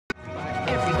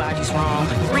Everybody's wrong.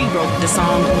 Rewrote the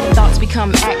song. Thoughts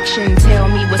become action. Tell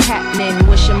me what's happening.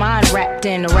 What's your mind wrapped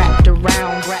in? Wrapped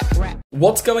around. Rap.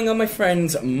 What's going on, my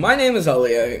friends? My name is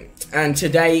Olio, and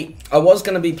today I was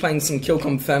going to be playing some Kill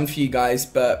Confirmed for you guys,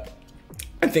 but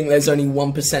I think there's only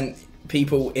 1%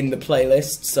 people in the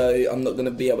playlist, so I'm not going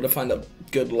to be able to find a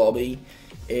good lobby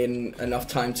in enough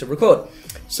time to record.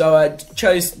 So I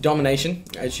chose Domination,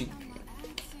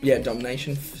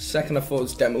 Domination. Second I thought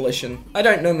was Demolition. I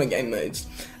don't know my game modes.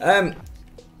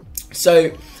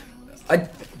 So I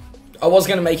was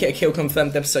going to make it a Kill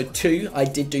Confirmed episode 2. I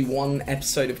did do one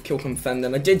episode of Kill Confirmed,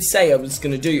 and I did say I was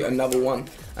going to do another one,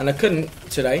 and I couldn't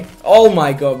today. Oh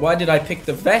my god, why did I pick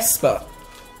the Vespa?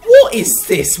 What is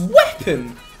this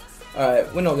weapon?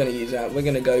 Alright, we're not going to use that. We're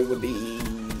going to go with the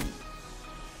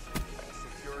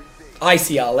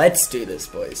ICR. Let's do this,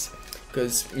 boys.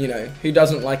 Because, you know, who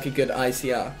doesn't like a good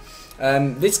ICR?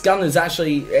 This gun is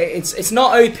actually, it's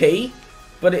not OP,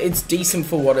 but it's decent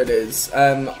for what it is.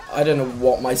 I don't know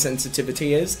what my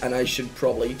sensitivity is, and I should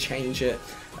probably change it.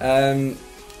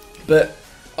 But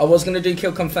I was going to do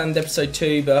Kill Confirmed episode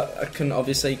 2, but I couldn't,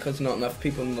 obviously, because not enough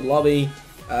people in the lobby.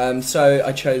 So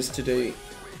I chose to do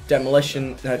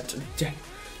Demolition,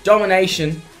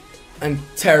 Domination. I'm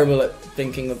terrible at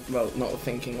thinking of, well, not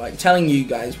thinking, like telling you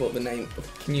guys what the name,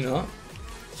 can you not?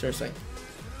 Seriously.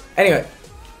 Anyway.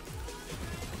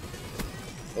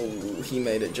 Oh, he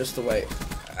made it just the way.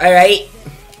 Alright.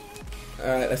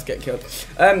 Alright, let's get killed.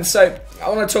 So, I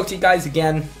want to talk to you guys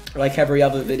again, like every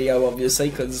other video,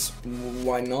 obviously, because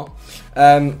why not?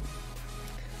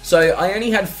 So, I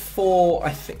only had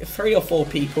 3 or 4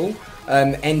 people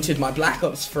entered my Black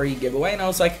Ops 3 giveaway, and I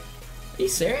was like, are you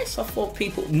serious? I thought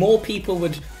more people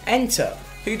would enter.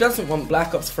 Who doesn't want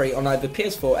Black Ops 3 on either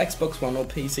PS4, Xbox One, or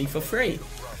PC for free?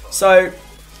 So,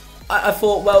 I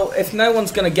thought, well, if no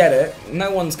one's going to get it,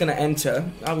 no one's going to enter,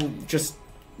 I will just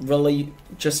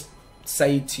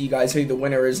say to you guys who the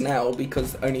winner is now,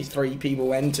 because only 3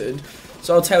 people entered.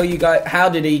 So I'll tell you guys, how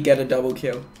did he get a double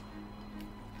kill?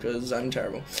 Because I'm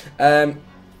terrible.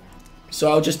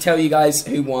 So I'll just tell you guys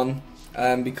who won,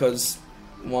 because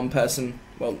one person,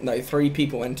 well, no, 3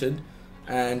 people entered,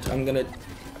 and I'm going to...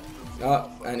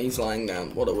 Oh, and he's lying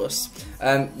down. What a wuss.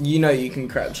 You know you can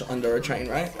crouch under a train,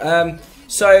 right?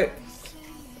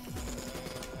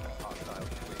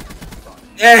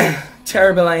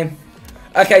 Terrible aim.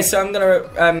 Okay, so I'm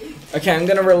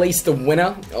gonna release the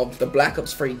winner of the Black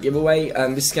Ops 3 giveaway.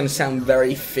 This is gonna sound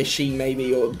very fishy,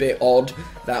 maybe, or a bit odd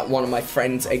that one of my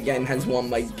friends again has won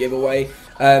my giveaway.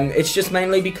 It's just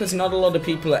mainly because not a lot of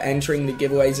people are entering the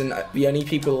giveaways, and the only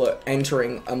people that are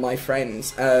entering are my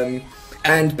friends.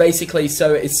 And basically,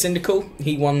 so it's Syndical.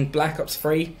 He won Black Ops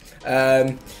 3.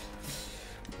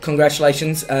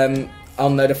 Congratulations.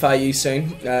 I'll notify you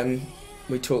soon.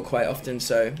 We talk quite often,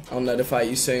 so I'll notify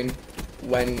you soon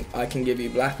when I can give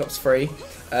you Black Ops 3.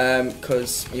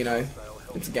 Because, you know,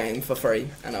 it's a game for free,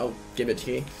 and I'll give it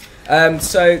to you.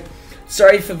 So,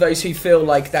 sorry for those who feel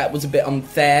like that was a bit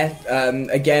unfair.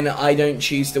 Again, I don't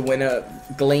choose the winner.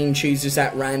 Gleam chooses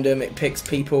at random. It picks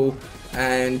people,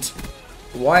 and...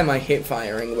 Why am I hip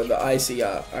firing with the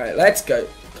ICR? Alright, let's go.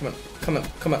 Come on, come on,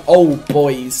 come on. Oh,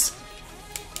 boys.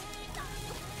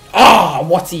 Ah,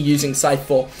 what's he using Scythe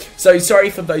for? So, sorry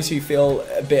for those who feel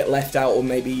a bit left out, or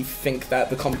maybe think that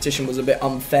the competition was a bit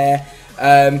unfair.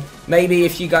 Maybe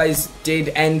if you guys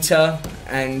did enter,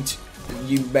 and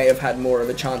you may have had more of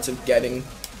a chance of getting...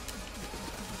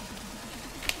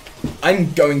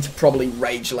 I'm going to probably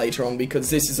rage later on, because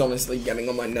this is honestly getting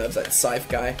on my nerves, that Scythe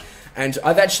guy. And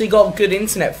I've actually got good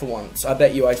internet for once. I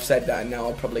bet you I've said that, and now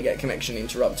I'll probably get connection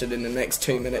interrupted in the next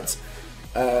 2 minutes.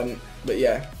 But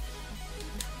yeah.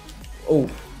 Oh,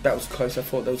 that was close. I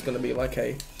thought there was going to be like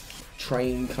a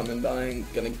train coming by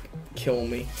and going to kill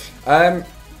me. I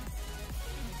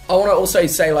want to also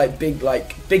say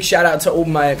big shout out to all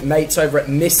my mates over at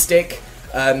Mystic.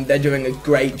 They're doing a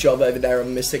great job over there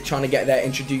on Mystic, trying to get their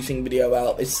introducing video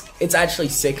out. It's actually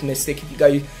sick, Mystic. If you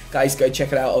guys go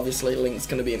check it out, obviously link's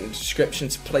going to be in the description,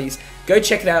 so please go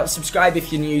check it out. Subscribe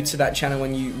if you're new to that channel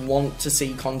and you want to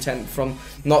see content from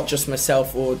not just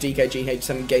myself or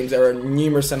DKGH7 Games. There are a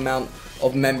numerous amount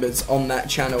of members on that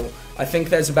channel. I think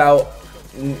there's about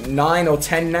 9 or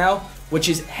 10 now, which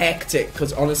is hectic,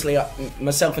 because honestly,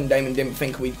 myself and Damon didn't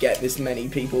think we'd get this many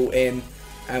people in,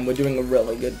 and we're doing a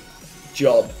really good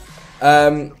job.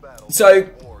 So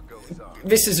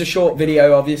this is a short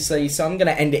video, obviously, so I'm going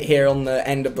to end it here on the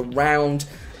end of the round.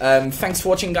 Thanks for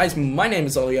watching, guys. My name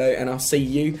is Olio, and I'll see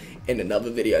you in another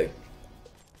video.